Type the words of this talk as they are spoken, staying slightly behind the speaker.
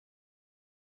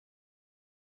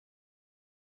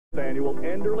Annual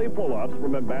Enderle pull-ups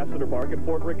from Ambassador Park in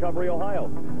Fort Recovery,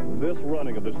 Ohio. This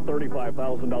running of this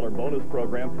 $35,000 bonus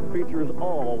program features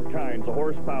all kinds of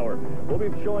horsepower. We'll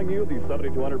be showing you the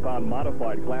 7,200-pound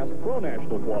modified class Pro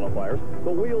National qualifiers,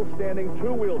 the wheel-standing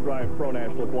two-wheel drive Pro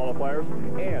National qualifiers,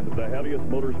 and the heaviest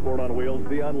motorsport on wheels,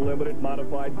 the unlimited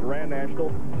modified Grand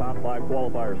National Top 5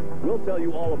 qualifiers. We'll tell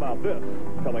you all about this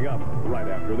coming up right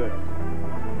after this.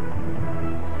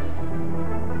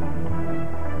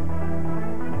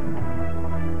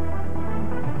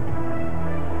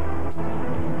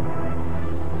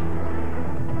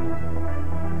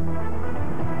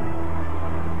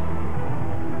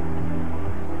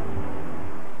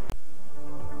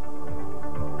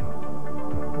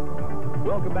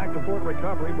 Welcome back to Fort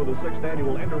Recovery for the 6th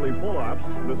annual Enderle Pull-Ups.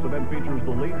 This event features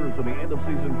the leaders in the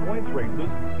end-of-season points races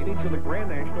in each of the Grand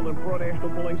National and Pro National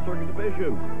Pulling Circuit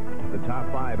divisions. The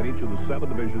top 5 in each of the 7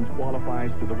 divisions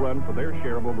qualifies to the run for their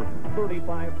share of over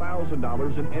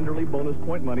 $35,000 in Enderle bonus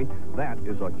point money. That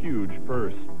is a huge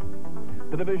purse.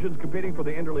 The divisions competing for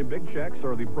the Enderle Big Checks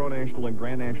are the Pro National and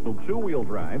Grand National two-wheel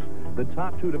drives, the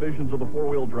top 2 divisions of the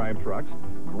four-wheel drive trucks,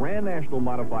 Grand National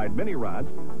Modified Mini Rods,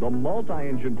 the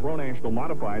multi-engine Pro National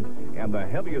Modifieds, and the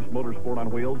heaviest motorsport on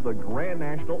wheels, the Grand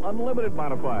National Unlimited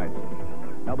Modifieds.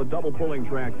 Now, the double pulling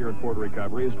track here at Fort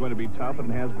Recovery is going to be tough, and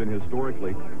has been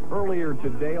historically. Earlier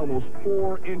today, almost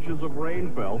 4 inches of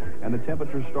rain fell, and the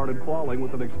temperatures started falling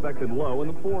with an expected low in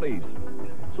the 40s.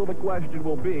 So the question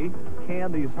will be,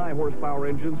 can these high horsepower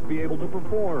engines be able to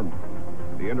perform?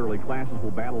 The Enderle classes will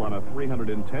battle on a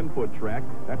 310-foot track.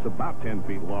 That's about 10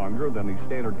 feet longer than the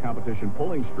standard competition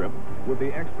pulling strip. With the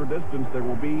extra distance, there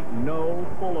will be no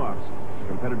pull-ups.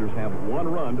 Competitors have one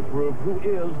run to prove who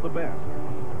is the best.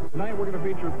 Tonight, we're going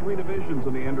to feature 3 divisions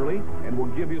in the Enderle, and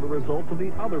we'll give you the results of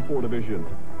the other 4 divisions.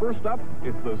 First up,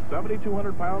 it's the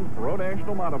 7,200-pound Pro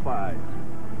National Modifieds.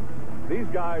 These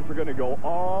guys are going to go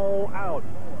all out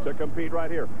to compete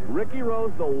right here. Ricky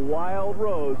Rose, the Wild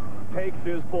Rose, takes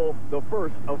his pull, the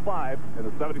first of 5 in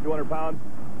the 7,200-pound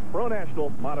Pro National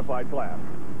Modified class.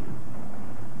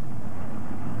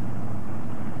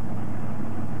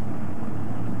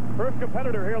 First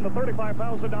competitor here in the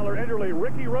 $35,000 Enderle,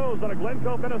 Ricky Rose out of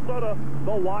Glencoe, Minnesota,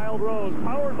 the Wild Rose,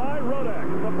 powered by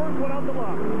Rodex. The first one out the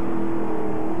block.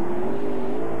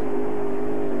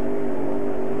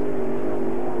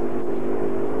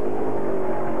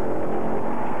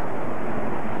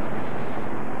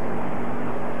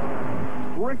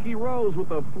 Ricky Rose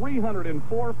with a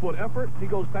 304-foot effort. He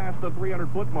goes past the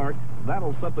 300-foot mark.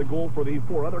 That'll set the goal for the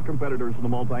 4 other competitors in the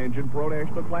multi-engine Pro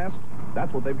National class.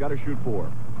 That's what they've got to shoot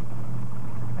for.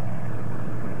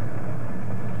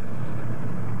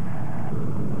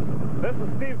 This is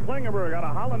Steve Klingenberg out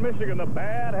of Holland, Michigan, the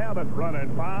Bad Habit,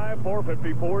 running 5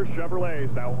 454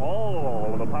 Chevrolets. Now,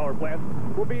 all of the power plants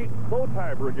will be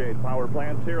Bowtie Brigade power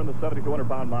plants here in the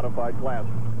 7,200-pound modified class.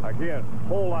 Again,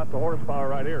 whole lots of horsepower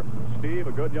right here. Steve,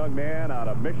 a good young man out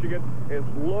of Michigan, is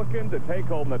looking to take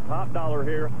home the top dollar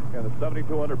here in the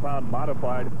 7,200-pound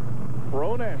modified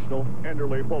Pro National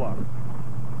Enderle pull-up.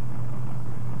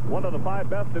 One of the 5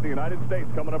 best in the United States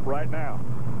coming up right now.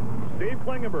 Steve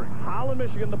Klingenberg, Holland,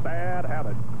 Michigan, the Bad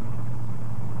Habit.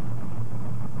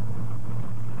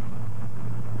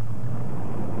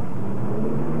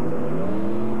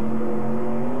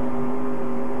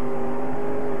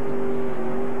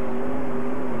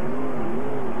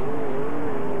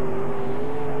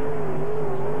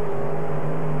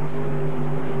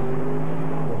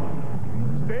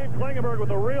 With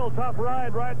a real tough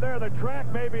ride right there. The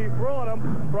track may be throwing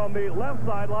him from the left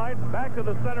sideline back to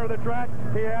the center of the track.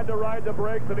 He had to ride the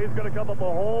brakes, and he's going to come up a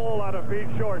whole lot of feet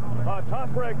short. A tough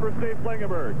break for Steve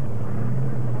Klingenberg.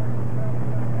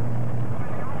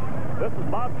 This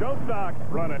is Bob Jostock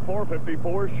running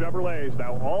 454 Chevrolets.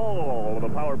 Now, all of the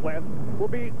power plants will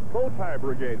be Bowtie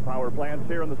Brigade power plants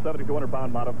here in the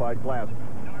 7,200-pound modified class.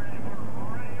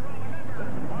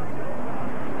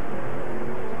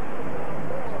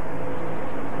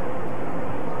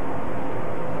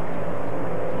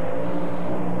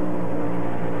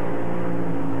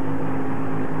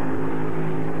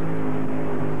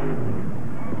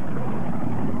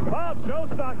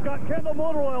 Got Kendall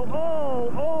motor oil all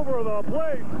over the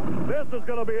place. This is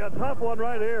going to be a tough one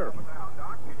right here.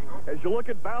 As you look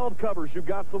at valve covers, you've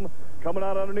got some coming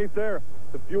out underneath there.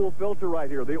 The fuel filter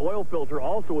right here, the oil filter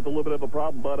also with a little bit of a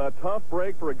problem, but a tough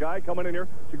break for a guy coming in here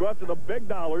to go after the big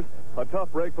dollars. A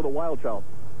tough break for the Wild Child.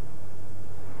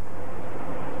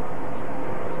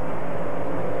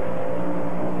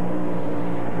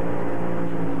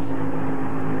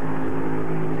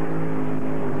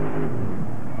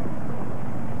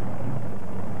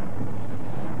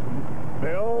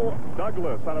 Bill Phil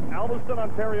Douglas out of Alveston,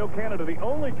 Ontario, Canada, the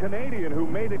only Canadian who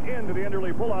made it into the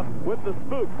Enderle pull-off with the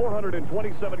Spook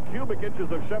 427 cubic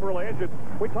inches of Chevrolet engine.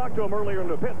 We talked to him earlier in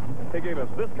the pits. He gave us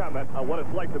this comment on what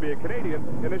it's like to be a Canadian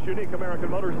in this unique American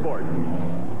motorsport.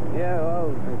 Yeah,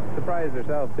 well, surprised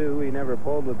ourselves, too. We never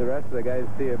pulled with the rest of the guys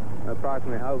to see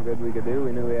approximately how good we could do.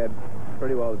 We knew we had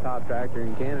pretty well the top tractor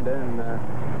in Canada, and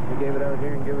we gave it out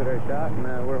here and give it our shot,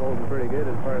 and we're holding pretty good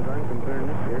as far as I'm concerned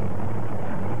this year.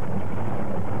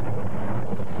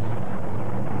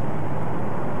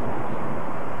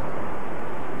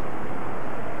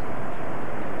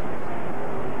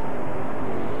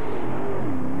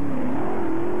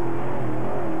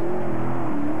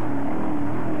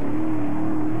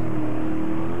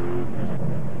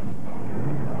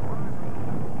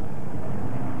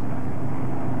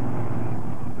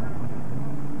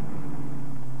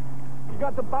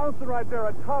 Got the bouncing right there,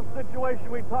 a tough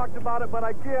situation. We talked about it, but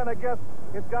again, I guess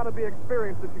it's got to be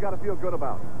experience that you got to feel good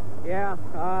about. Yeah,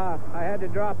 I had to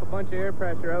drop a bunch of air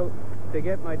pressure out to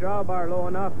get my drawbar low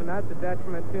enough, and that's a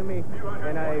detriment to me.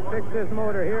 And I fixed this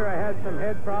motor here. I had some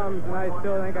head problems, and I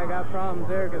still think I got problems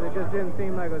there because it just didn't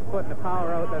seem like it was putting the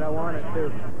power out that I wanted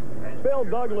to. Phil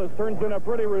Douglas turns in a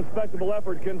pretty respectable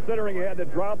effort considering he had to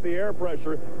drop the air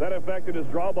pressure. That affected his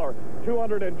drawbar.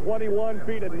 221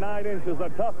 feet and 9 inches, a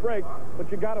tough break,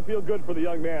 but you got to feel good for the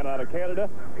young man out of Canada.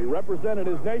 He represented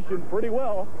his nation pretty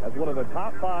well as one of the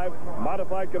top 5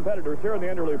 modified competitors here in the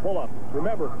Enderle pull-off.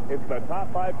 Remember, it's the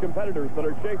top 5 competitors that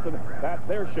are chasing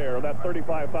their share of that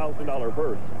 $35,000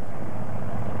 purse.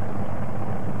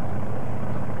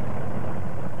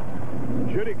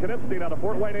 Judy Knipstein out of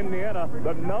Fort Wayne, Indiana,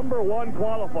 the #1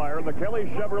 qualifier in the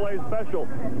Kelly Chevrolet Special.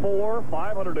 4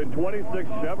 526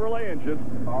 Chevrolet engines,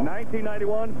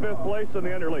 1991, 5th place in the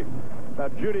Enderle. Now,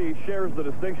 Judy shares the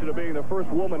distinction of being the first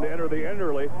woman to enter the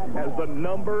Enderle as the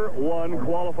 #1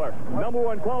 qualifier.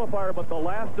 #1 qualifier, but the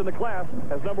last in the class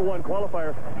as #1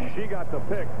 qualifier. She got to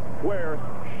pick where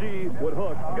she would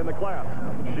hook in the class.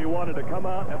 She wanted to come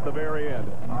out at the very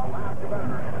end.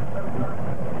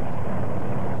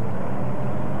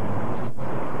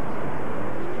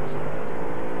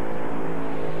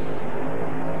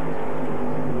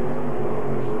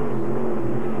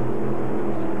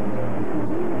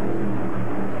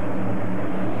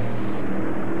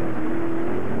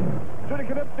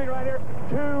 Right here,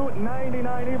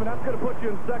 299 even. That's going to put you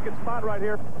in second spot right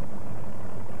here.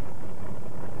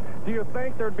 Do you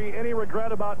think there'd be any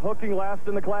regret about hooking last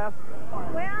in the class? Well,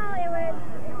 it was,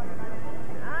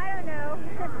 I don't know.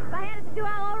 If I had it to do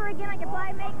all over again, I could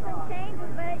probably make some changes,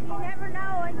 but you never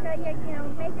know until you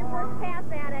make your first pass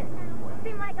at it. It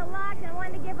seemed like a lock, and I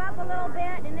wanted to give up a little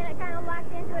bit, and then it kind of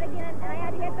locked into it again, and I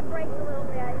had to hit the brakes a little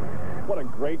bit. What a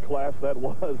great class that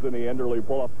was in the Enderle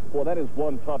pull-off. Well, that is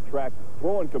one tough track,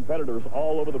 throwing competitors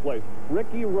all over the place.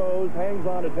 Ricky Rose hangs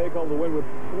on to take over the win with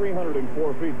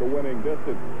 304 feet, the winning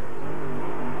distance.